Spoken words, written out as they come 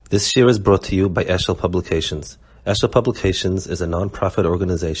This year is brought to you by Eshel Publications. Eshel Publications is a non-profit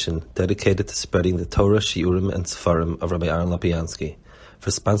organization dedicated to spreading the Torah, Shiurim, and Sefarim of Rabbi Aaron Lapiansky. For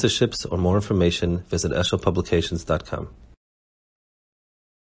sponsorships or more information, visit eshelpublications.com.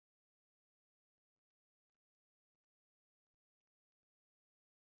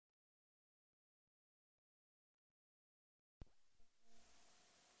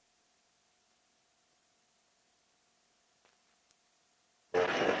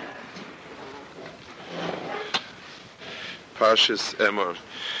 Parshas Emor.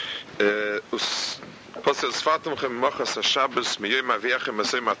 Pasel Sfatim chem machas Shabbos miyom aviachem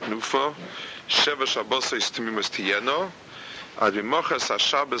asay matnufa sheva Shabbos is tmimus tiyeno ad machas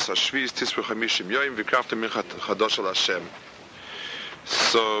Shabbos Shvi is tisvu chamishim yom v'kraftem minchat chadosh al Hashem.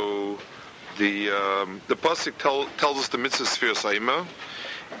 So the pasuk tells us the mitzvah sphere saima,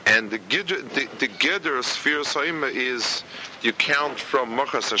 and the geder sphere saima is you count from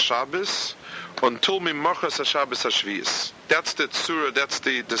machas Shabbos until Mimachas Shabbos Hashvius. That's the tzura, that's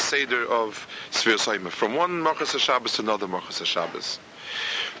the seder of Sfir Saima. From one Machas Shabbos to another Machas Shabbos.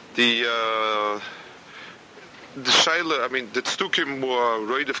 The Shaila, the Tzdukim were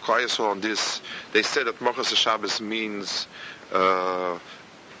right of Kayasol on this. They said that Machas Shabbos means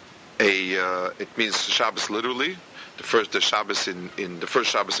it means Shabbos literally, the first Shabbos in the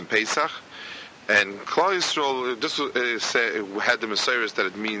first Shabbos in Pesach. And Klal Yisrael, this had the Messiahs that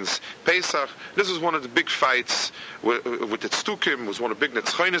it means Pesach. This was one of the big fights with the Tzdukim. Was one of the big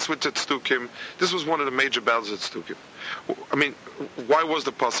Netzchainis with the Tzdukim. This was one of the major battles with Tzdukim. Why was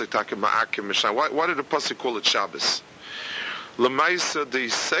the pasuk Takim Ma'akim Mishan? Why did the pasuk call it Shabbos? Lemaisa, the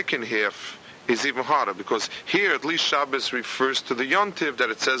second half is even harder, because here at least Shabbos refers to the Yontiv that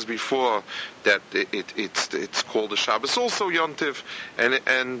it says before that it's called a Shabbos also Yontiv,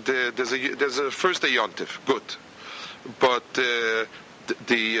 and there's a first day Yontiv, good, but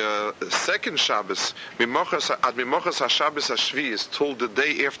the second Shabbos, Mimachas HaShabbos HaShvi, is told the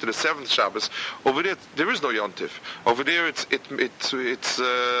day after the seventh Shabbos. Over there is no Yontiv. Over there it's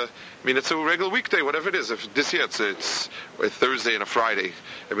a regular weekday, whatever it is. If this year it's a Thursday and a Friday.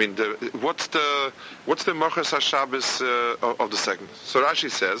 What's the Machas HaShabbos of the second? So Rashi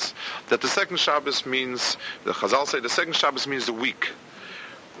says that the second Shabbos means, the Chazal say the second Shabbos means the week,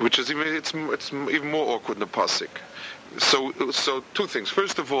 which is it's even more awkward in the pasuk. So two things.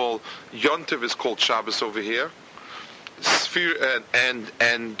 First of all, Yontiv is called Shabbos over here. Sphere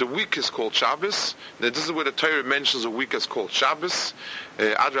and the week is called Shabbos. Now, this is where the Torah mentions a week as called Shabbos.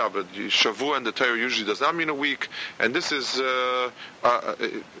 Adrabah, Shavua and the Torah usually does not mean a week. And this is, why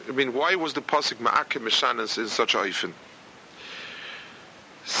was the pasuk Ma'akim Mishanas in such a oifen?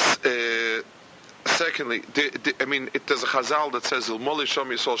 Secondly, there's a Chazal that says, "Ilmoli Shom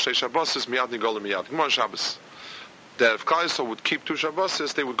Yisol Shei Shabbos Miyad Nigol Miyad." Come on, Shabbos. That if Kaisel would keep two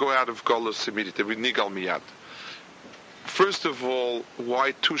Shabbos, they would go out of Golus immediately. They would Nigal Miyad. First of all,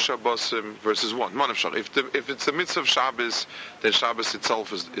 why two Shabbosim versus one? If it's the mitzvah of Shabbos, then Shabbos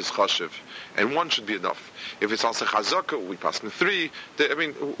itself is chashiv, and one should be enough. If it's also Chazaka, we pass in three.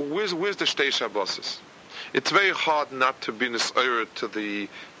 Where's the shtei Shabboses? It's very hard not to be nisayra to the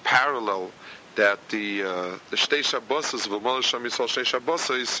parallel that the shtei Shabboses, v'mol Sham Yisrael shtei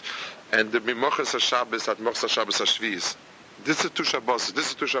Shabboses, and the Mimachas HaShabbos at Machas HaShabbos HaShvius. This is two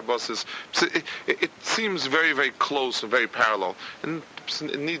Shabboses. It seems very, very close and very parallel. And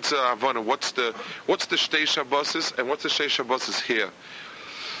it needs Havana. What's the Shtei Shabboses and what's the Shtei Shabboses here?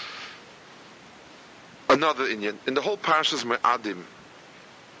 Another Inyan. In the whole Parshas Me'adim,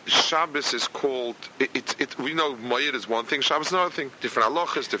 Shabbos is called, we know Moed is one thing, Shabbos is another thing. Different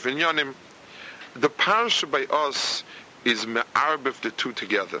halachas, different Yanim. The Parsha by us is Me'arbev the two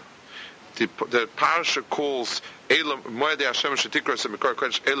together. The Parsha calls Moed Hashem Shetikra Semikor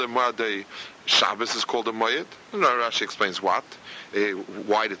Kodesh Elam Moed Shabbos is called a Moed. Rashi explains what,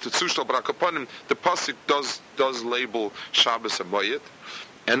 why the Tzushtal Barakaponim. The pasuk does label Shabbos a Moed,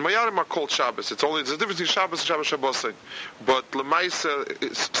 and Moedim are called Shabbos. There's a difference between Shabbos and Shabbos Shabbos. But Lemaisa,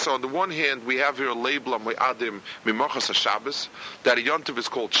 so on the one hand we have here a label of Moedim Mimachas HaShabbos, that a Yontiv is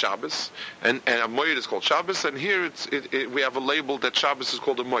called Shabbos, and a Moed is called Shabbos, and here we have a label that Shabbos is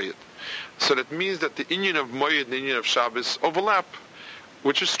called a Moed. So that means that the Inyan of Moed and the Inyan of Shabbos overlap,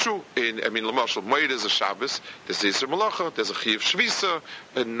 which is true. L'mashal, Moed is a Shabbos, there's Yisr Malacha, there's a Chiv Shvisa,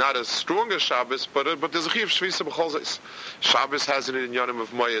 and not as strong as Shabbos, but there's a Chiv Shvisa b'chol zayis. Shabbos has an Inyanim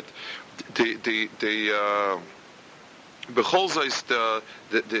of Moed. B'chol zayis,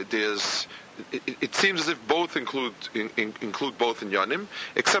 there's. It seems as if both include both in Yanim,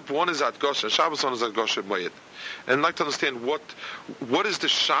 except one is at Gosha Shabbos, one is at Gosha Moed. And I'd like to understand what is the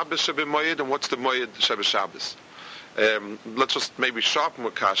Shabbos Shabbat Moed and what's the Moed Shabbat Shabbos. let's just maybe sharpen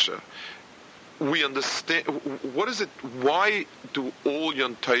Makasha. We understand, what is it, why do all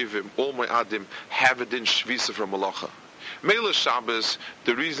Yon Tovim, all my Adim, have a din Shvisa from Malacha? Mela Shabbos,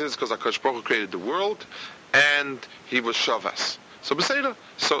 the reason is because HaKadosh Baruch Hu created the world, and he was Shavas. So so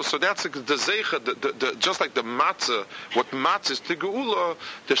that's the zeicha, just like the matzah. What matzah is to geula,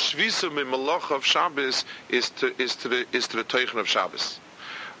 the shvisa malacha of Shabbos is to the teichen of Shabbos.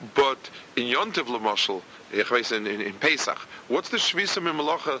 But in Yontiv Lamashal, in Pesach, what's the shvisa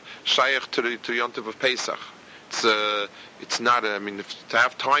malacha shaykh to Yontiv of Pesach? It's not. I mean, to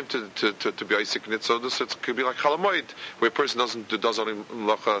have time to be Isaac in it, so this it could be like Chalamoid, where a person does only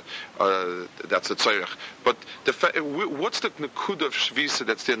malacha. That's a tzorech. But what's the nekuda of shvisa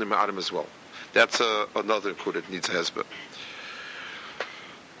that's there in the Adam as well? That's another nekuda that needs a hezbollah.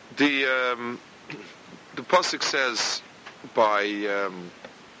 The pasuk says by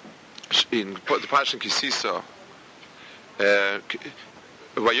in the Pasuk Kisisa, Vayom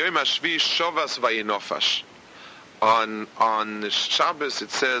Hashvi Shavas Vayinofash. On Shabbos,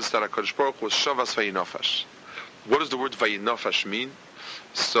 it says that HaKadosh Baruch Hu was Shavas Vayinofash. What does the word Vayinofash mean?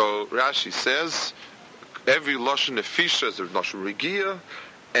 So Rashi says every lashon nefisha is a lashon regia,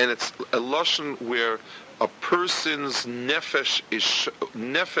 and it's a lashon where a person's nefesh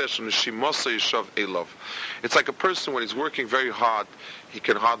and shimosa is shav elov. It's like a person when he's working very hard, he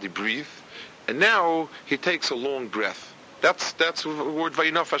can hardly breathe, and now he takes a long breath. That's the word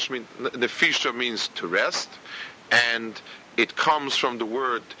Vayinofash means. Nefisha means to rest. And it comes from the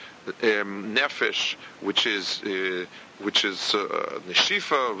word nefesh, which is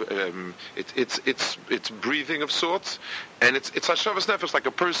neshifa. It's breathing of sorts, and it's hashavas nefesh, like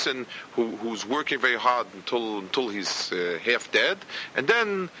a person who's working very hard until he's half dead, and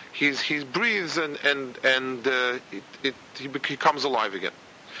then he breathes and he becomes alive again.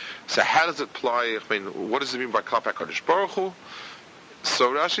 So how does it apply? I mean, what does it mean by Klap HaKadosh Baruch Hu?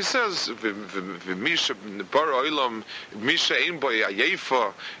 So Rashi says,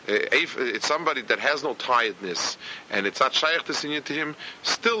 it's somebody that has no tiredness, and it's not shaykh to sing to him.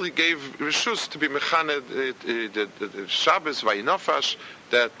 Still, he gave reshus to be mechane the Shabbos vayinafash,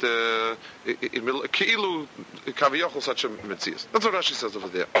 that keilu kaviyachol such a metzias. That's what Rashi says over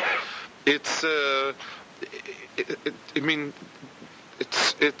there. It's a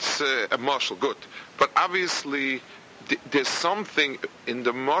marshal, good, but obviously there's something in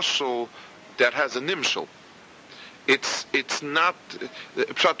the mashal that has a nimshal. It's not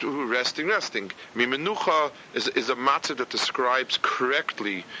resting. Mimenucha is a matzah that describes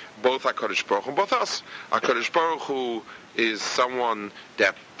correctly both HaKadosh Baruch Hu and both us. HaKadosh Baruch Hu is someone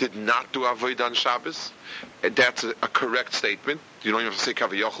that did not do avodah on Shabbos. That's a correct statement. You don't even have to say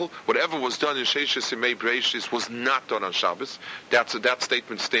kaviyachol. Whatever was done in Sheishis Yemei Bereishis was not done on Shabbos. That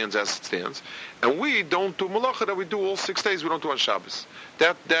statement stands as it stands. And we don't do malacha that we do all 6 days. We don't do on Shabbos.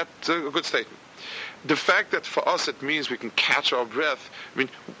 That's a good statement. The fact that for us it means we can catch our breath. I mean,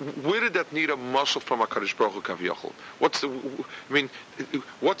 where did that need a mashal from HaKadosh Baruch Hu kaviyachol? What's the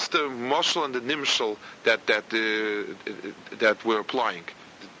mashal and the nimshal that we're applying?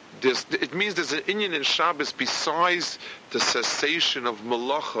 It means there's an inyan in Shabbos besides the cessation of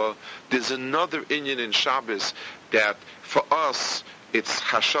malacha. There's another inyan in Shabbos that for us it's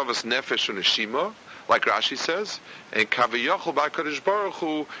hashavas nefesh and neshima, like Rashi says, and kaviyachol by HaKadosh Baruch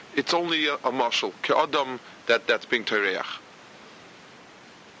Hu, it's only a mashal ke'adam that's being tereach.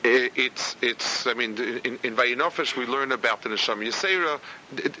 It's. I mean, in Vayinofesh we learn about the Neshama Yisera.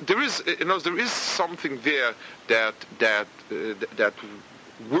 There is something there that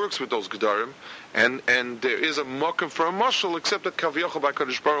works with those gedarim, and there is a mokum for a mashal, except that kaviyachol by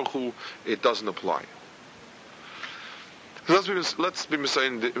Kadosh Baruch Hu it doesn't apply. So let's be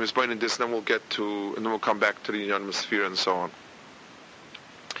misbein in this, and then we'll come back to the Inyan Sphere and so on.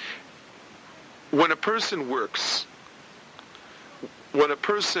 When a person works, when a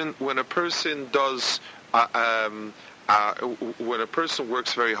person works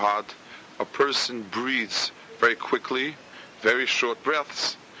very hard, a person breathes very quickly, very short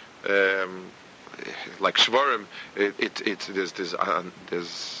breaths, like shvarim. There's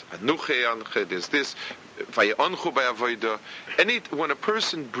anuche, there's this vayanchu by avoda. When a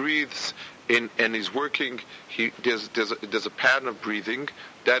person breathes in and he's working, there's a pattern of breathing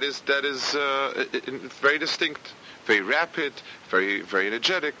that is very distinct, very rapid, very very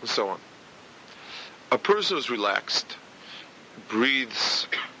energetic, and so on. A person who's relaxed breathes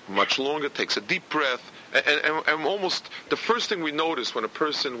much longer, takes a deep breath. And almost the first thing we notice when a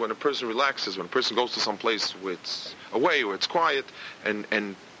person relaxes, when a person goes to some place where it's away, where it's quiet,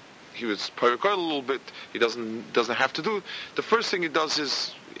 and he was parakoil a little bit, he doesn't have to do it. The first thing he does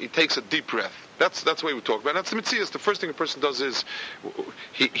is he takes a deep breath. That's the way we talk about it. That's the mitzvah. The first thing a person does is,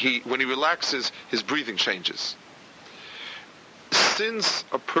 when he relaxes, his breathing changes. Since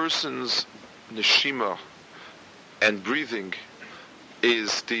a person's neshima and breathing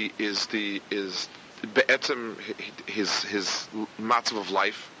is be'etzem his matzav of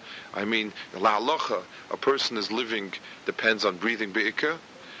life. I mean, la halacha, a person is living depends on breathing be'ikah.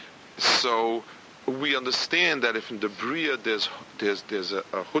 So we understand that if in the bria there's a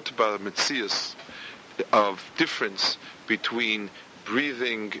hutba mitzias of difference between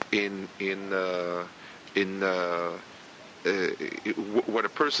breathing in when a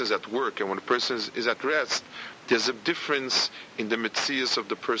person is at work and when a person is at rest, there's a difference in the mitzias of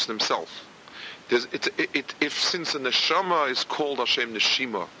the person himself. If since the neshama is called Hashem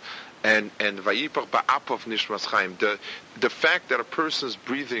Neshima, and Vayipach Ba'apav Nishmas Chaim, the fact that a person's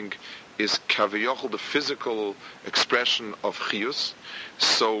breathing is kaviyachol, the physical expression of chiyus,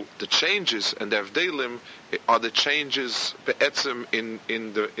 so the changes and the avdelim are the changes be'etzem in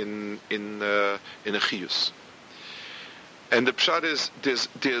a chiyus. And the pshat is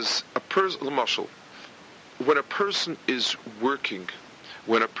there's a person, l'mashal, when a person is working,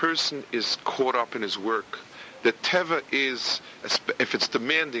 when a person is caught up in his work, the teva is, if it's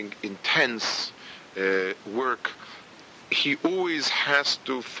demanding, intense work, he always has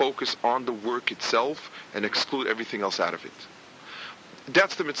to focus on the work itself and exclude everything else out of it.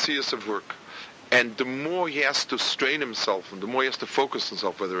 That's the mitzias of work. And the more he has to strain himself, and the more he has to focus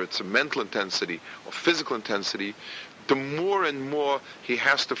himself, whether it's a mental intensity or physical intensity, the more and more he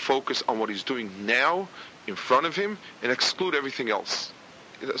has to focus on what he's doing now in front of him and exclude everything else.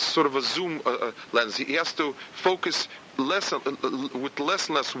 It's sort of a zoom lens. He has to focus with less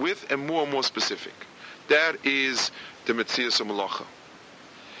and less width and more specific. That is the Metzias Malacha.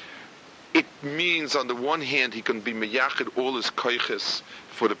 It means, on the one hand, he can be meyachid all his koiches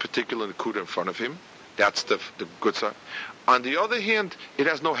for the particular nekuda in front of him. That's the good side. On the other hand, it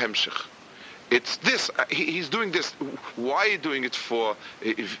has no hemshich. It's this. He's doing this. Why are you doing it for?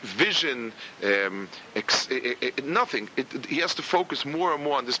 Vision, nothing. He has to focus more and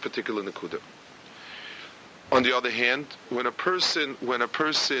more on this particular nekuda. On the other hand, when a person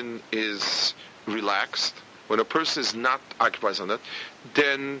is relaxed, when a person is not occupied on that,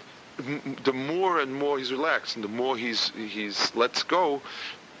 then the more and more he's relaxed, and the more he's lets go,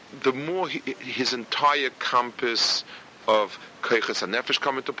 the more his entire compass of koiches and nefesh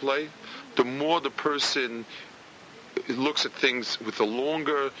come into play. The more the person looks at things with a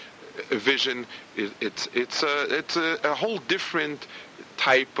longer vision, it's a whole different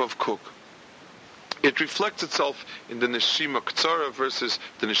type of cook. It reflects itself in the neshima ktsara versus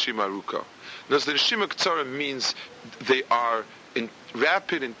the neshima aruka. Now, the neshima ktsara means they are in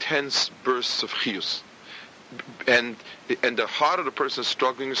rapid, intense bursts of chiyus. And the harder the person is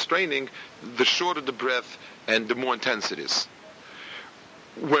struggling and straining, the shorter the breath and the more intense it is.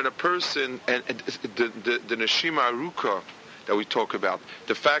 When a person, and the neshima aruka that we talk about,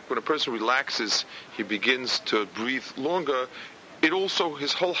 the fact when a person relaxes, he begins to breathe longer, it also,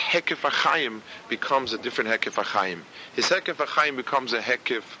 his whole hekef achayim becomes a different hekef achayim. His hekef achayim becomes a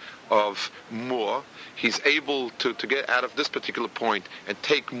hekef of more. He's able to get out of this particular point and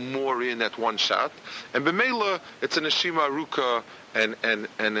take more in at one shot. And b'meila, it's a neshima aruka, and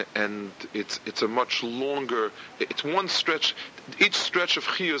it's a much longer. It's one stretch. Each stretch of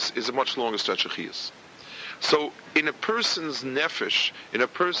chiyus is a much longer stretch of chiyus. So, in a person's nefesh, a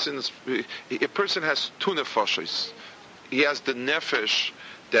person has two nefashos. He has the nefesh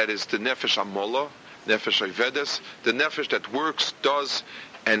that is the nefesh amola, nefesh ayvedes, the nefesh that works, does,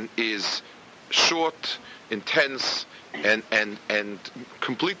 and is short, intense, and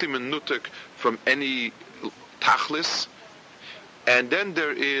completely menutek from any tachlis. And then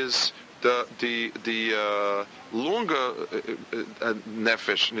there is the longer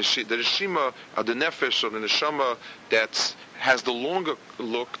nefesh, the neshima, the nefesh or the neshama that has the longer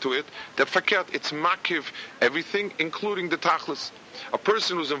look to it, that fakert, it's makiv everything, including the tachlis. A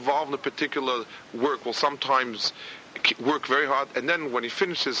person who's involved in a particular work will sometimes work very hard, and then when he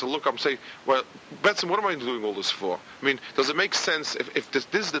finishes, he'll look up and say, well, Betson, what am I doing all this for? I mean, does it make sense if this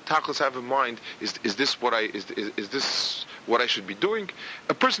is the tachlis I have in mind? Is this what I should be doing?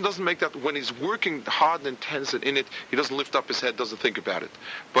 A person doesn't make that when he's working hard and intense and in it. He doesn't lift up his head, doesn't think about it.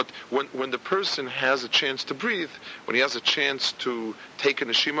 But when the person has a chance to breathe, when he has a chance to take a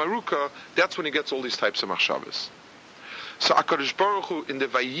neshima aruka, that's when he gets all these types of machshavas. So HaKadosh Baruch Hu, in the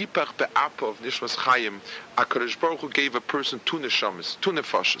Vayipach Be'apav Nishmas Chaim, HaKadosh Baruch Hu gave a person two neshamas, two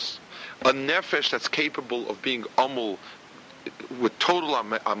nefashas. A nefesh that's capable of being amul with total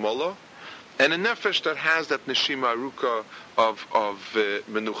amola, and a nefesh that has that neshima aruka of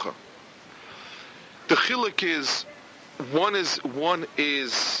menucha. The chiluk is one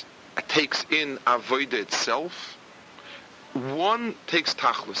is takes in avodah itself. One takes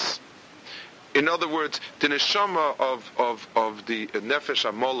tachlis. In other words, the neshama of the nefesh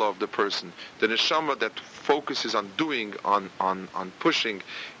amola of the person, the neshama that focuses on doing, on pushing,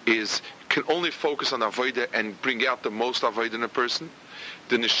 can only focus on avodah and bring out the most avodah in a person.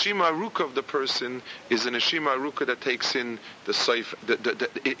 The neshima aruka of the person is a neshima aruka that takes in the seif.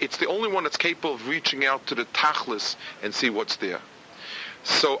 It's the only one that's capable of reaching out to the tachlis and see what's there.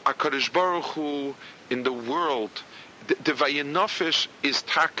 So HaKadosh Baruch Hu in the world, the Vayinafesh is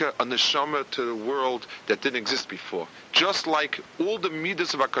taka a neshama to the world that didn't exist before. Just like all the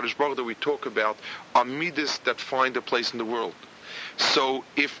midas of HaKadosh Baruch Hu that we talk about are midas that find a place in the world. So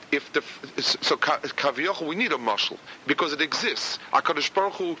Kaviyachol, we need a mashal because it exists. HaKadosh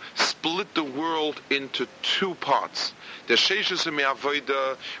Baruch Hu split the world into two parts. The Sheishus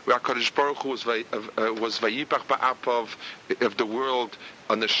Me'avoda, where HaKadosh Baruch Hu was Vayipach Ba'apav of the world,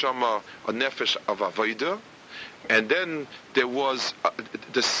 a neshama, a nefesh of avoda. And then there was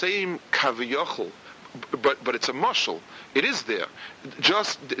the same Kaviyachol, but it's a mashal. It is there.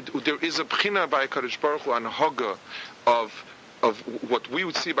 Just there is a bchina by HaKadosh Baruch Hu and haga of what we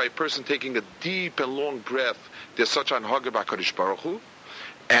would see by a person taking a deep and long breath. There's such an haga by HaKadosh Baruch Hu,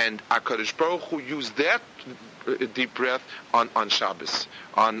 and HaKadosh Baruch Hu used that deep breath on Shabbos,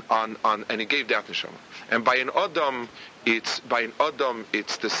 and he gave that neshama. And by an Adam, it's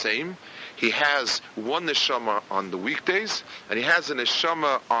the same. He has one neshama on the weekdays, and he has a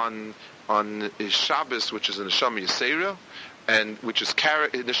neshama on his Shabbos, which is a neshama Yisera, and which is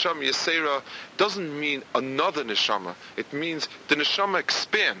neshama Yisera doesn't mean another neshama. It means the neshama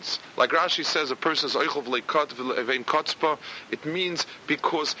expands. Like Rashi says, a person is oichov leikat v'levein kotzpa. It means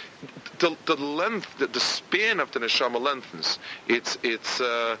because the length, the span of the neshama lengthens. It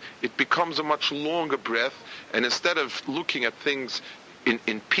becomes a much longer breath, and instead of looking at things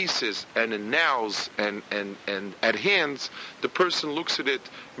in pieces and in nows and at hands, the person looks at it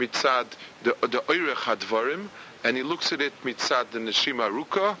mitzad the oirech hadvarim, and he looks at it mitzad the neshima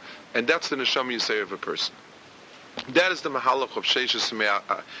aruka, and that's the neshama yisei of a person. That is the mahalach of Sheishus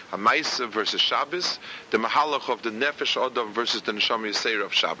HaMaisa versus Shabbos, the mahalach of the Nefesh Adam versus the neshama yisei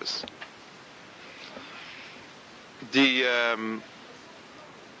of Shabbos.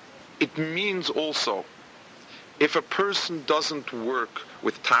 It means also, if a person doesn't work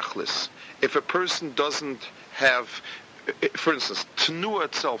with tachlis, if a person doesn't have, for instance, tenua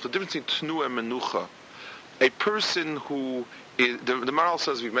itself, the difference between tenua and menucha, a person who is, the Maral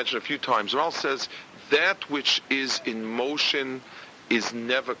says, we've mentioned a few times, the Maral says, that which is in motion is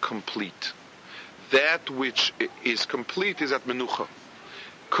never complete. That which is complete is at menucha.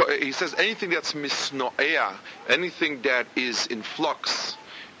 He says anything that's misnoea, anything that is in flux,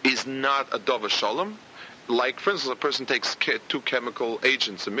 is not a dava shalom. Like, for instance, a person takes two chemical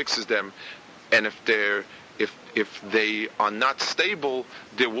agents and mixes them, and if they are not stable,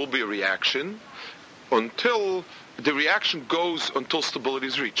 there will be a reaction until the reaction goes until stability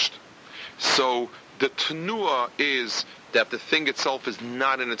is reached. So the tenua is that the thing itself is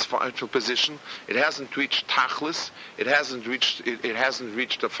not in its final position. It hasn't reached tachlis. It hasn't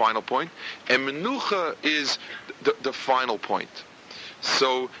reached the final point. And menucha is the final point.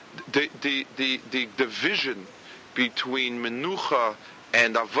 So the division between menucha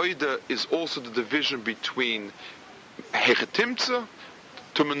and avoda is also the division between hechetimtza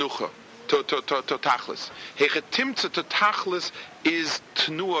to menucha to tachlis. Hechetimtza to tachlis is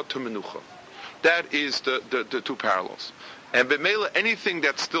tenua to menucha. That is the two parallels. And b'meila, anything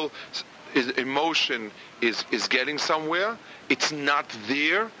that still is in motion is getting somewhere. It's not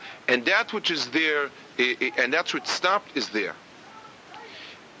there, and that which is there, and that's which stopped, is there.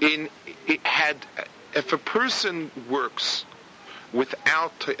 If a person works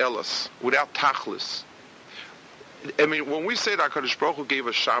without te'elas, without tachlis, I mean, when we say that HaKadosh Baruch Hu gave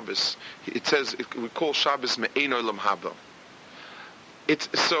us Shabbos, it says we call Shabbos me'ein olam haba.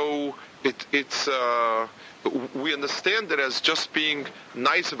 We understand that as just being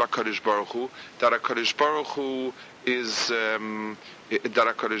nice of HaKadosh Baruch Hu, that HaKadosh Baruch Hu is it's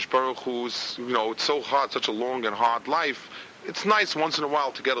so hard, such a long and hard life. It's nice once in a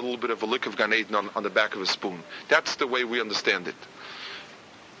while to get a little bit of a lick of Gan Eden on the back of a spoon. That's the way we understand it.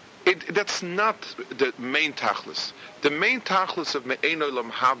 That's not the main tachlis. The main tachlis of Me'ein Olam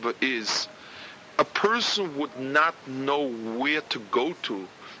Haba is a person would not know where to go to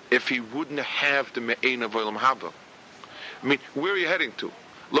if he wouldn't have the Me'ein of Olam Haba. I mean, where are you heading to?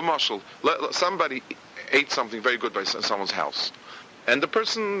 L'mashal, somebody ate something very good by someone's house. And the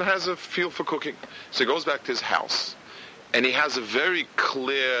person has a feel for cooking. So he goes back to his house. And he has a very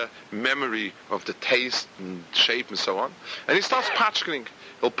clear memory of the taste and shape and so on. And he starts patching.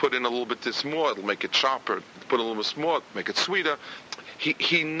 He'll put in a little bit this more, it'll make it sharper. Put a little bit more, make it sweeter.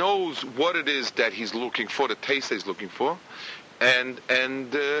 He knows what it is that he's looking for, the taste that he's looking for. And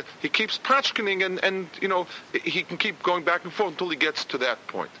he keeps patching and he can keep going back and forth until he gets to that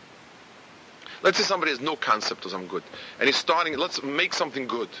point. Let's say somebody has no concept of something good. And he's starting, let's make something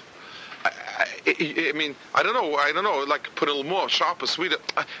good. I mean, I don't know, like put a little more, sharper, sweeter.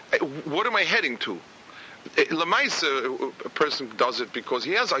 What am I heading to? Lamaisa, a person does it because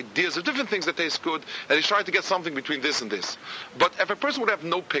he has ideas of different things that taste good, and he's trying to get something between this and this. But if a person would have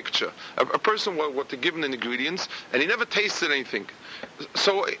no picture, a person would be given the ingredients, and he never tasted anything,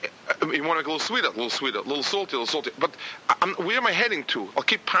 so you want to go a little sweeter, a little salty. But where am I heading to? I'll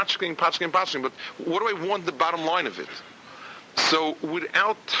keep patching, but what do I want the bottom line of it? So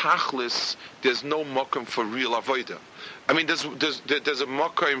without tachlis, there's no mokum for real avodah. I mean, there's a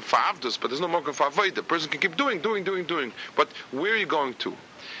mokum for avdus, but there's no mokum for avodah. The person can keep doing. But where are you going to?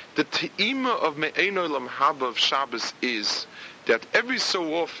 The te'ima of me'eno lam haba of Shabbos is that every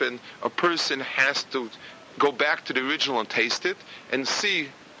so often a person has to go back to the original and taste it and see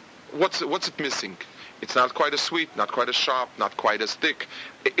what's it missing. It's not quite as sweet, not quite as sharp, not quite as thick.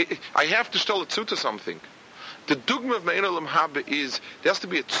 I have to tell it to something. The dogma of Me'en Olam Haba is there has to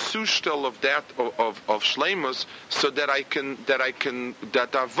be a zustel of that of shleimus so that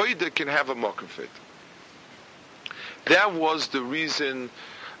that avodah can have a mokum fit. That was the reason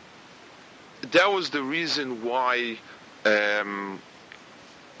why.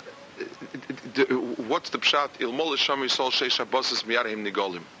 What's the pshat? Ilmol Shami Sol Shei Shabbos Miyarhim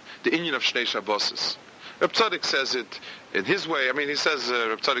Nigolim. The inyan of Shnei Shabbos. Reb Tzaddik says it in his way. I mean, he says,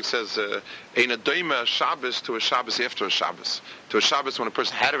 Reb Tzaddik says, ein adoima Shabbos to a Shabbos after a Shabbos. To a Shabbos when a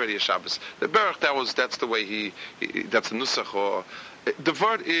person had already a Shabbos. The Berach, that's the way that's the Nusach. Or the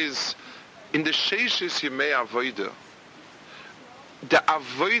word is, in the Sheishis Yemei Avodah, the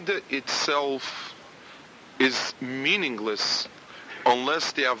Avodah itself is meaningless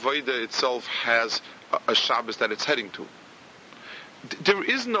unless the Avodah itself has a Shabbos that it's heading to. There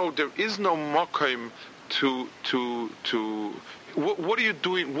is no mokum to what are you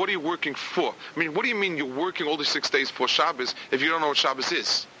doing? What are you working for? I mean, what do you mean you're working all the 6 days for Shabbos if you don't know what Shabbos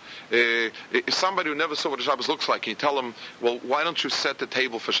is? If somebody who never saw what a Shabbos looks like, you tell them, well, why don't you set the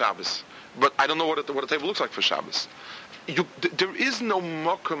table for Shabbos? But I don't know what a table looks like for Shabbos. There is no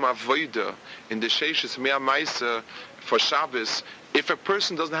mokum avodah in the sheishis mea ma'isa for Shabbos if a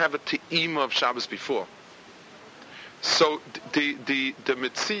person doesn't have a te'ima of Shabbos before. So the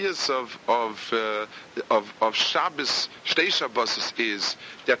mitzias of Shabbos, Shtei Shabbos is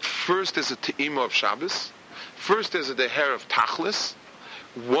that first there's a te'ima of Shabbos, first there's a deher of Tachlis.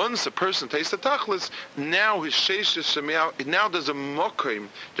 Once a person tastes the Tachlis, now his sheishis shemiah, now there's a mokim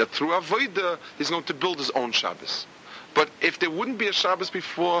that through avodah he's going to build his own Shabbos. But if there wouldn't be a Shabbos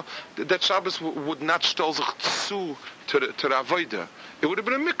before, that Shabbos would not stel sich zu to the avodah. It would have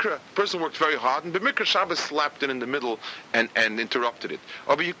been a mikra. The person worked very hard, and the mikra Shabbos slapped it in the middle and interrupted it.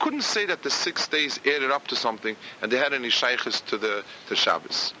 Or but you couldn't say that the 6 days added up to something, and they had any shaykhs to the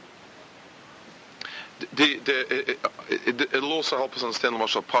Shabbos. It'll also help us understand the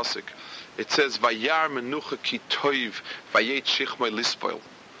Mashal Pasuk. It says, "Vayar menucha ki toiv, vayet shichmei lispoil."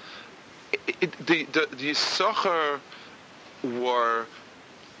 The Yisachar were.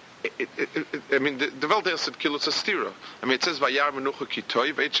 I mean, the Welt said kilutz astira. I mean, it says vayar menucha ki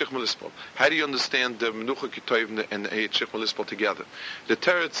toiv, eit shich melispol. How do you understand the menucha ki toiv and eit shich melispol together? The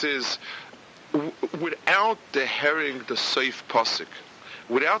teretz is without the herring, the seif pasuk,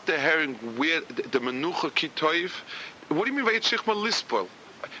 without the herring, where the menucha ki toiv. What do you mean by eit shich melispol?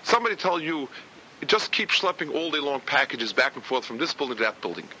 Somebody tell you, just keep schlepping all day long packages back and forth from this building to that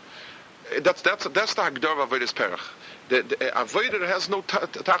building. That's the Hagdar of Avodas Perach. The Avodah has no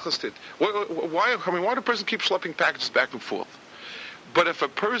tachlis to it. Why do a person keep schlepping packages back and forth? But if a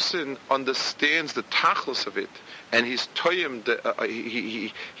person understands the tachlis of it, and he's toyim,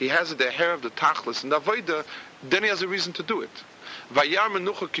 he has the hair of the tachlis and the Avodah, then he has a reason to do it. Vayar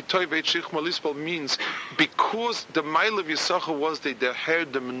menucha kitoy ve'etshich malispal means because the mile of Yisachar was they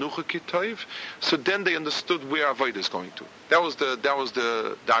heard the menucha kitoy, so then they understood where avodah is going to. That was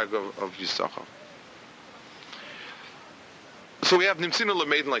the diagram of Yisachar. So we have Nimtzina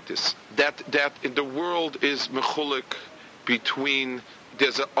Lemaiden like this. That in the world is mechulik between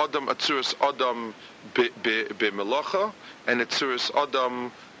there's a Adam Atzuras Adam be Melacha and Atzuras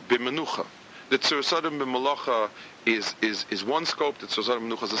Adam be Menucha. The Tzuras Adam b'Malacha is one scope. The Tzuras Adam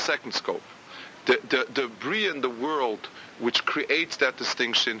b'Menucha is a second scope. The Bria in the world which creates that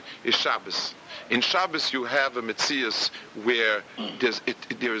distinction is Shabbos. In Shabbos you have a Metzias where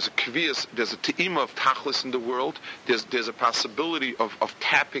there is a Kvias, there's a Te'ima of Tachlis in the world, there's a possibility of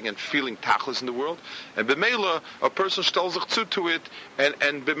tapping and feeling Tachlis in the world, and B'meila, a person stells sich to it,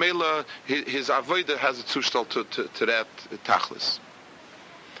 and B'meila, his Avodah has a Zustel to that Tachlis.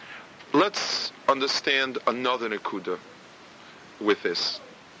 Let's understand another Nekuda with this.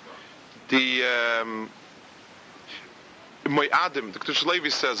 The Mo'adim, the Kedush Levi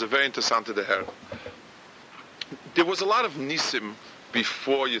says, a very interesting to the hair. There was a lot of nisim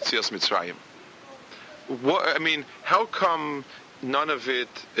before Yetzias Mitzrayim. How come none of it?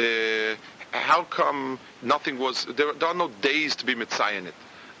 How come nothing was? There are no days to be Mitzayim in it.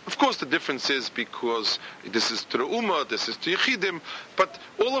 Of course, the difference is because this is to the Ummah, this is to Yechidim, but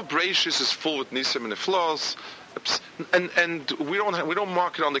all of Bereishis is full with nisim and flaws, and we don't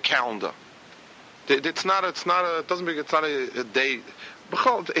mark it on the calendar. It's not a day.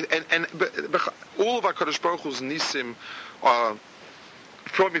 And all of our Kadosh Baruch Hu's nisim are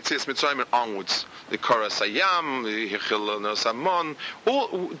from Yetzias Mitzrayim onwards. The Koras Hayam, the Hichil Nosamon.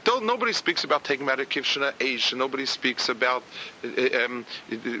 Nobody speaks about taking out a Kivshana Eish. Nobody speaks about the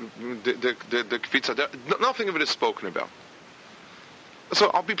Kvitza. Nothing of it is spoken about. So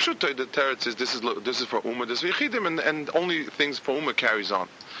I'll be pshuta. The Teretz is this is for Ummah, this is for Yechidim, and only things for Ummah carries on.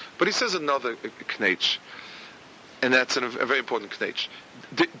 But he says another knetch, and that's a very important knetch.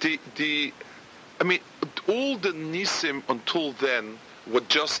 All the nisim until then were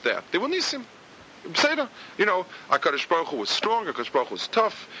just that. They were nisim. HaKadosh Baruch Hu was strong. HaKadosh Baruch Hu was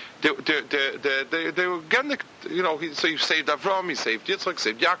tough. They were getting. So he saved Avram, he saved Yitzchak,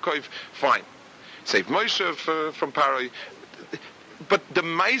 saved Yaakov. Fine, saved Moshe from Parai. But the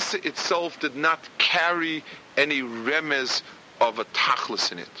Maisa itself did not carry any remez of a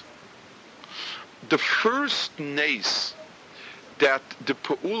tachlis in it. The first nes that the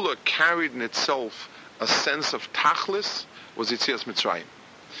Pa'ula carried in itself a sense of tachlis was Yetzias Mitzrayim.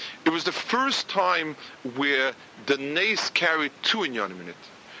 It was the first time where the nes carried two inyanim in it.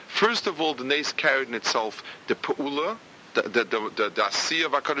 First of all, the nes carried in itself the Pa'ula, the Asiyah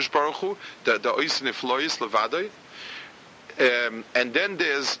of HaKadosh Baruch Hu, the Ois Niflois Levadai, and then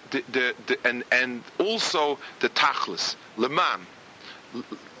there's and also the tachlis leman,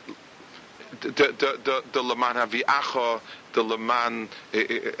 the leman haviacha, the leman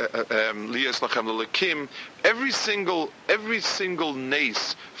lias lachem lelekim. Every single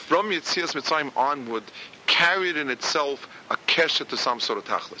nace from Yetzias Mitzrayim onward carried in itself a keshet to some sort of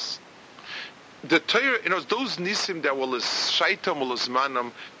tachlis. The Torah, those nisim that were l'shaitam or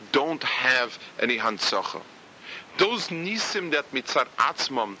l'zmanam don't have any handsacha. Those nisim that mitzar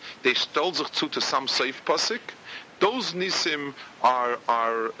atzmam they stol sich to some safe pasuk, those nisim are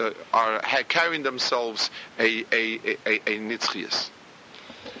carrying themselves a nitzchias.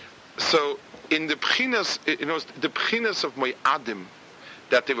 So in the pchinas, the pchinas of Mo'adim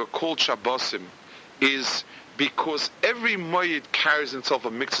that they were called Shabbosim is because every Moed carries in itself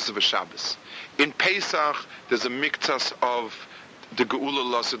a mixus of a Shabbos. In Pesach, there's a mixus of the Geula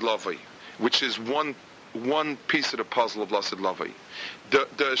Lasid Lavai, which is one piece of the puzzle of Lasid Lavai. The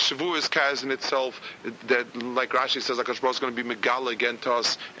Shavuos carries in itself that, like Rashi says, HaKadosh Baruch Hu is going to be Megala again to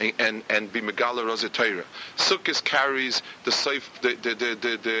us and be Megala Rozeh Torah. Sukkot carries the Seif,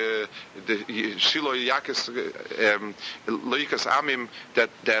 the Shiloh Yakas Loikas Amim, that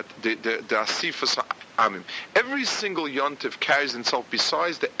the Asifas Amim. Every single yontif carries in itself,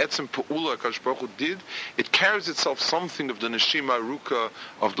 besides the Etzem Pa'ula HaKadosh Baruch Hu did, it carries itself something of the Neshima Aruka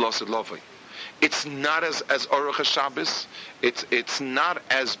of Lasid Lavai. It's not as Aruch as Shabbos. It's not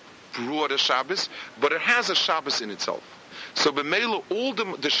as broad as Shabbos, but it has a Shabbos in itself. So b'meila, all the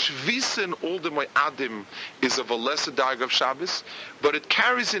shvisa in all the Mo'adim is of a lesser dag of Shabbos, but it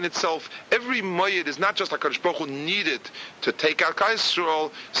carries in itself every Moed is not just like HaKadosh Baruch Hu needed to take out Klal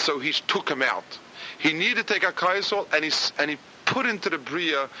Yisrael, so he took him out. He needed to take out Klal Yisrael, and he put into the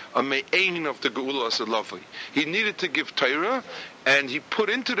Bria a me'ain of the Geula Lasid Lavai. He needed to give Torah, and he put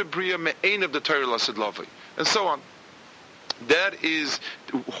into the Bria me'ain of the Torah Lasid Lavai, and so on. That is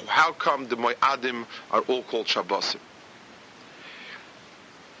how come the Mo'adim are all called Shabbosim.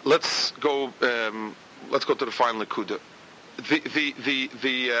 Let's go to the final Nekuda.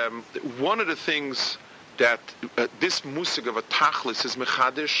 One of the things that this musig of a tachlis is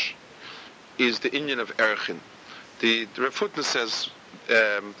mechadish is the inyan of erchin. The Refutna says,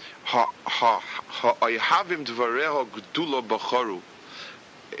 "Ha'ayhavim dvareho gdula b'choru,"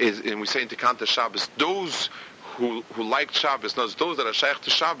 and we say in Tekanta Shabbos, those who like Shabbos, knows those that are shaykh to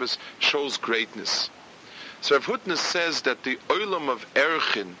Shabbos, shows greatness. So Rav Hutner says that the olam of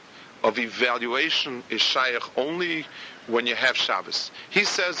erchin, of evaluation, is shaykh only when you have Shabbos. He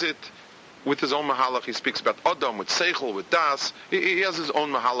says it with his own mahalach. He speaks about Adam, with Seichel, with Das. He has his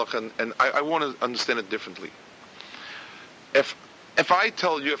own mahalach, and I want to understand it differently. If I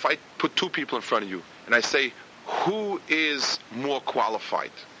tell you, if I put two people in front of you, and I say, who is more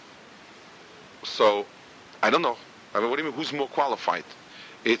qualified? So, I don't know. I mean, what do you mean, who's more qualified?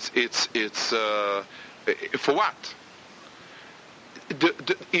 It's for what?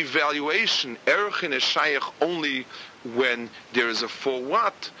 The evaluation, erchin is shaykh only when there is a for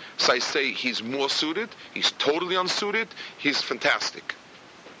what. So I say he's more suited, he's totally unsuited, he's fantastic.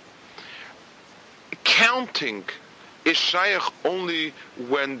 Counting is shaykh only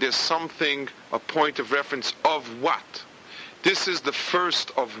when there's something, a point of reference of what. This is the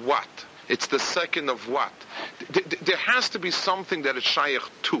first of what. It's the second of what. There has to be something that is shaykh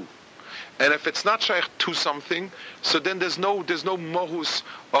to. And if it's not shaykh to something, so then there's no mohus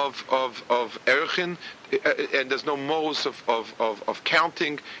of erchin, and there's no mohus of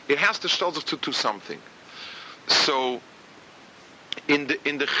counting. It has to shtel to something. So in the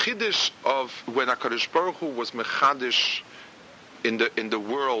chiddush of when HaKadosh Baruch Hu was mechadish in the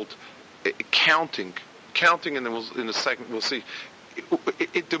world, counting, and then in a second we'll see.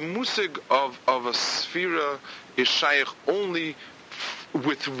 The musig of a sphera is shaykh only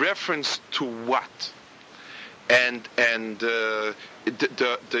with reference to what, and if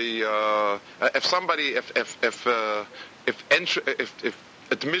somebody if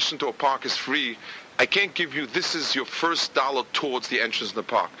admission to a park is free, I can't give you this is your first dollar towards the entrance in the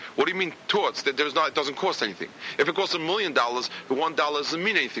park. What do you mean towards? It doesn't cost anything. If it costs $1 million, the $1 doesn't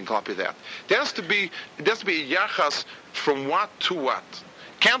mean anything. Copy that. There has to be a yachas from what to what.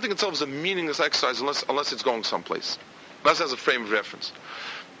 Counting itself is a meaningless exercise unless it's going someplace. Unless it has a frame of reference.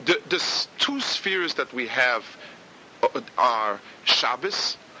 The two spheres that we have are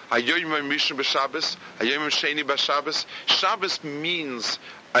Shabbos, Hayoyim Rishon b'Shabbos, Hayoyim Sheni b'Shabbos. Shabbos means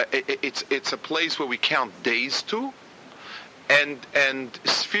it's a place where we count days to, and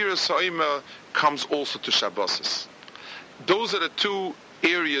Sphira Soima comes also to Shabbos. Those are the two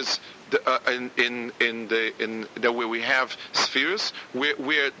areas in where we have spheres,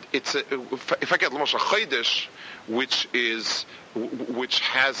 where it's if I get L'moshe Chodesh, which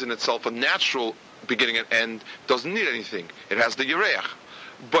has in itself a natural beginning and end, doesn't need anything. It has the Yereach.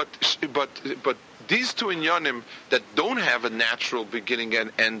 But these two inyanim that don't have a natural beginning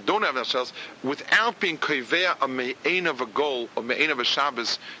and don't have themselves, without being koivea a me'ain of a goal or me'ain of a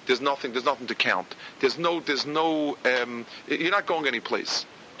Shabbos, there's nothing to count. There's no you're not going any place.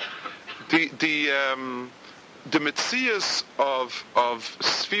 The Metzias of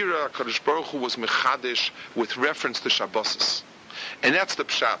Sphira HaKadosh Baruch Hu was mechadish with reference to Shabbos, and that's the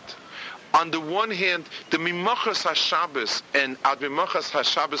pshat. On the one hand, the Mimachas HaShabbos and Ad Mimachas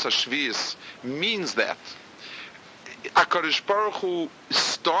HaShabbos HaShvius means that HaKadosh Baruch Hu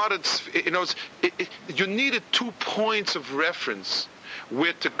started. You needed 2 points of reference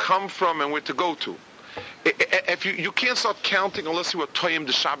where to come from and where to go to. If you can't start counting unless you are toyim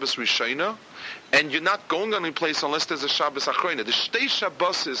the Shabbos Rishona, and you're not going any place unless there's a Shabbos Achrona. The Shtei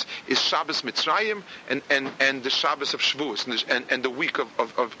Shabbos is Shabbos Mitzrayim and the Shabbos of Shavuos and the week of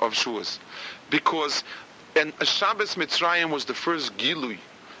Shavuos, because a Shabbos Mitzrayim was the first Gilui.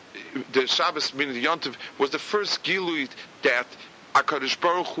 The Shabbos, meaning the Yontiv, was the first Gilui that HaKadosh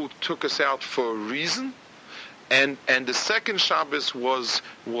Baruch Hu took us out for a reason. And the second Shabbos was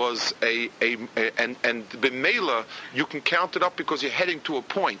and b'meila you can count it up because you're heading to a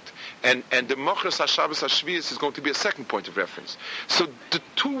point, and the Machras HaShabbos HaShvius is going to be a second point of reference. So the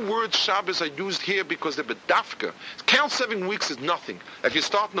two words Shabbos are used here because they're bedafka. Count 7 weeks is nothing. If you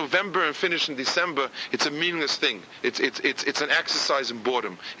start November and finish in December, it's a meaningless thing. It's an exercise in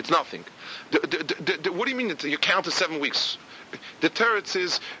boredom. It's nothing. What do you mean you counted 7 weeks? The teretz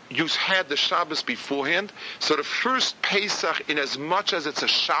is you had the Shabbos beforehand, so the first Pesach, in as much as it's a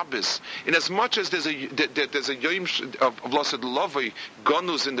Shabbos, in as much as there's a Yom of Lasad Lovei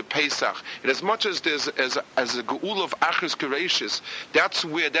Gonus in the Pesach, in as much as there's as a Geul of Achris Gereshis, that's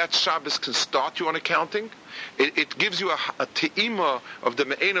where that Shabbos can start you on accounting. It gives you a te'ima of the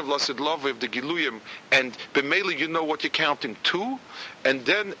me'en of Lasad Lovei of the Giluyim, and b'meila you know what you're counting to, and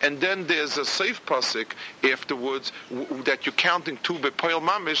then there's a safe pasuk afterwards that you're counting to bepoil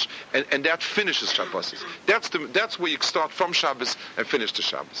mamish, and that finishes Shabbos. That's where you start from Shabbos and finish the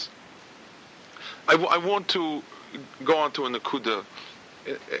Shabbos. I want to go on to a nekuda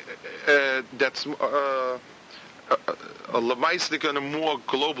that's a lemaisdik and a more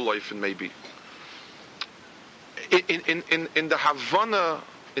global life, maybe. in the Havana,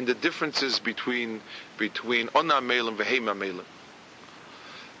 in the differences between Ona Melim and Vehema Melim.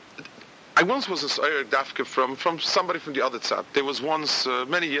 I once was a Sa'ir Dafka from somebody from the other side. There was once,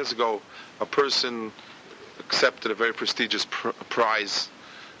 many years ago, a person accepted a very prestigious prize.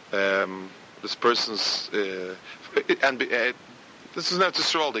 This person's, this is not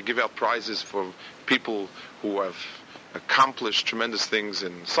just all, they give out prizes for people who have accomplished tremendous things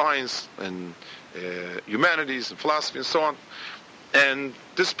in science and humanities and philosophy and so on. And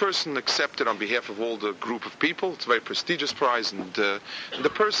this person accepted on behalf of all the group of people. It's a very prestigious prize, and the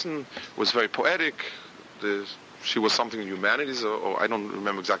person was very poetic. She was something in humanities, or I don't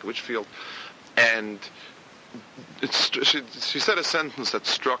remember exactly which field. And she said a sentence that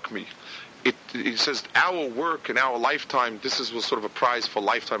struck me. It says, our work in our lifetime, was sort of a prize for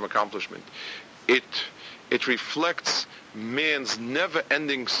lifetime accomplishment. It reflects man's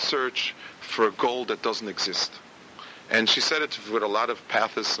never-ending search for a goal that doesn't exist. And she said it with a lot of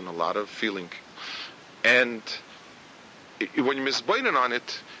pathos and a lot of feeling. And when you misbeinen on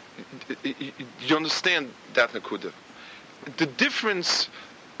it, you understand that nakuda. The difference,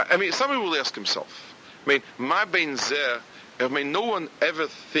 somebody will ask himself, my bein zeh, no one ever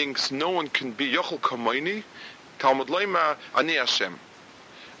thinks no one can be Yochel Kamoini, Talmud Leima, Ani Hashem.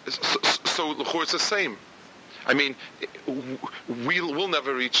 So it's the same. We'll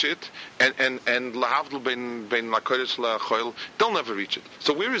never reach it, and lahavdul ben lakodesh lachoil, they'll never reach it.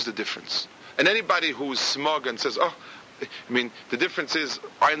 So where is the difference? And anybody who's smug and says, the difference is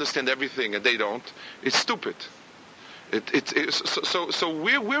I understand everything and they don't, it's stupid. So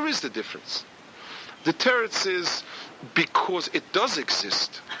where is the difference? The teretz is because it does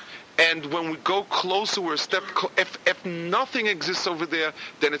exist. And when we go closer, we're a step. If nothing exists over there,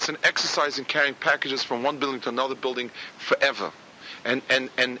 then it's an exercise in carrying packages from one building to another building forever. And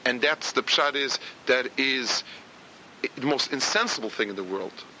that's the pshat is that is the most insensible thing in the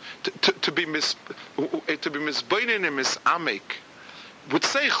world. To be misbeinen and misamek with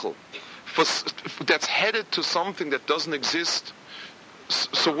seichel, that's headed to something that doesn't exist.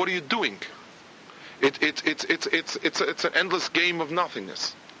 So what are you doing? It's an endless game of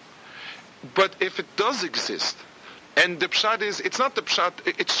nothingness. But if it does exist, and the pshat is, it's not the pshat,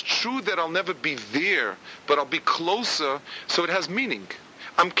 it's true that I'll never be there, but I'll be closer, so it has meaning.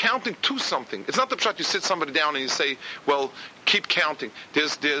 I'm counting to something. It's not the pshat you sit somebody down and you say, well, keep counting.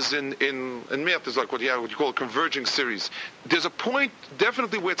 There's in math, there's like what you call a converging series. There's a point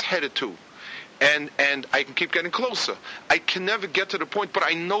definitely where it's headed to. And I can keep getting closer. I can never get to the point, but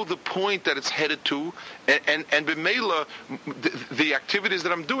I know the point that it's headed to. And b'meila, the activities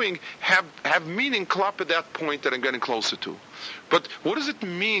that I'm doing have meaning klap at that point that I'm getting closer to. But what does it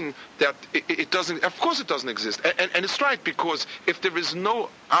mean that it doesn't? Of course, it doesn't exist. And it's right, because if there is no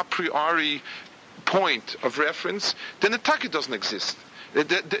a priori point of reference, then the taki doesn't exist,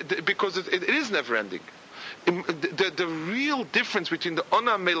 because it is never ending. The real difference between the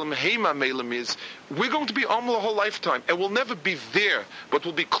Ona Melem and Hema Melem is we're going to be Amal a whole lifetime, and we'll never be there, but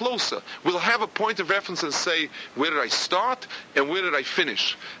we'll be closer. We'll have a point of reference and say, where did I start and where did I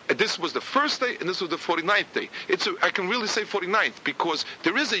finish? And this was the first day and this was the 49th day. I can really say 49th because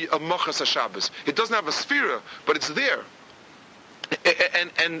there is a Machas HaShabbos. It doesn't have a sphere, but it's there.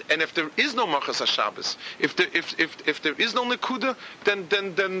 And if there is no Machas HaShabbos, if there is no Nekuda, then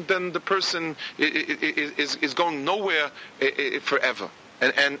the person is going nowhere forever.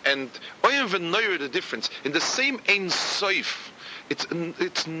 And Oyem v'noyer, the difference in the same Ein Soif, it's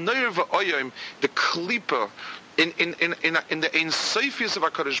noyer v'Oyem, the Klipa. In the Ein Soifis of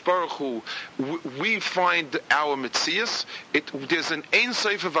HaKadosh Baruch Hu, we find our Metzias. There's an Ein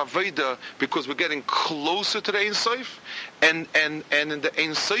Soif of Aveda because we're getting closer to the Ein Soif, and in the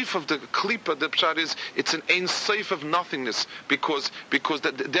Ein Soif of the Klipa, the pshat is it's an Ein Soif of nothingness because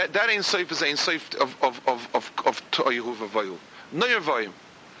that Ein Soif is Ein Soif of To'ihu v'Vayu, Noyer v'Oyem.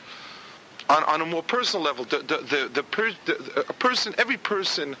 On a more personal level, every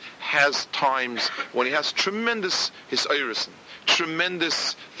person has times when he has tremendous hisayrus,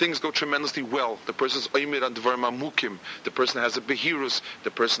 tremendous things go tremendously well. The person's oymir and dvarim amukim. The person has a behirus.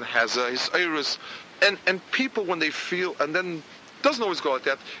 The person has a hisayrus, and people when they feel, and then it doesn't always go like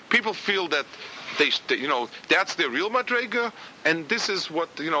that. People feel that they that's their real madrega, and this is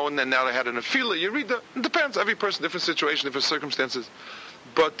what and then now they had an afila. You read it depends. Every person, different situation, different circumstances.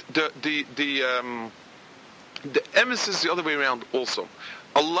 But the emes is the other way around also.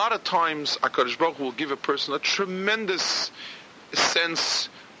 A lot of times HaKadosh Baruch Hu will give a person a tremendous sense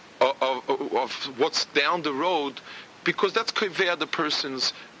of what's down the road, because that's kaveh the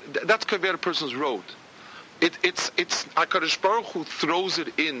person's road. It's HaKadosh Baruch Hu throws it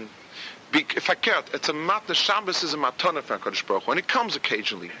in If I can't, it's a matna. Shabbos is a matana from HaKadosh Baruch Hu, and it comes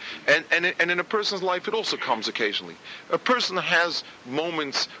occasionally. And in a person's life, it also comes occasionally. A person has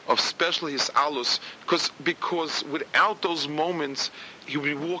moments of special hisalus, because without those moments, he will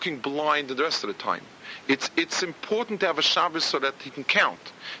be walking blind the rest of the time. It's important to have a Shabbos so that he can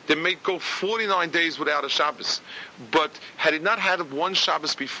count. They may go 49 days without a Shabbos, but had he not had one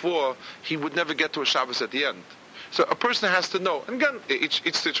Shabbos before, he would never get to a Shabbos at the end. So a person has to know. And again, each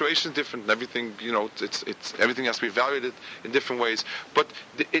situation is different. And everything, everything has to be evaluated in different ways. But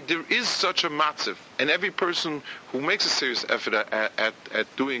there is such a matziv, and every person who makes a serious effort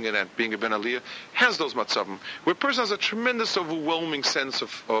at doing it, at being a ben aliyah, has those matzavim, where a person has a tremendous, overwhelming sense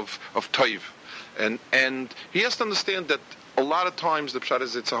of toiv. And he has to understand that a lot of times the pshat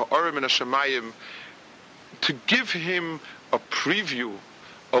is it's a ha'arim and a shemayim to give him a preview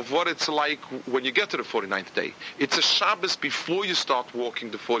of what it's like when you get to the 49th day. It's a Shabbos before you start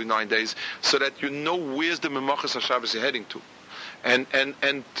walking the 49 days, so that you know where's the memachas HaShabbos you're heading to. And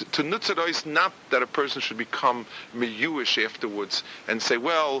to nutzero is not that a person should become meyuish afterwards and say,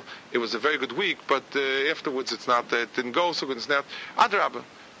 well, it was a very good week, but afterwards it didn't go so good. It's not. Adrabah.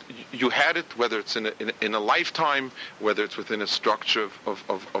 You had it, whether it's in a lifetime, whether it's within a structure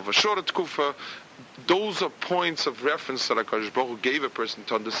of a shorter tkufa. Those are points of reference that HaKadosh Baruch Hu gave a person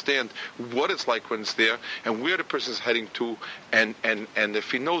to understand what it's like when it's there and where the person is heading to, and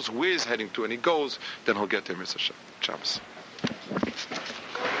if he knows where he's heading to and he goes, then he'll get there, Mr. Shabbos.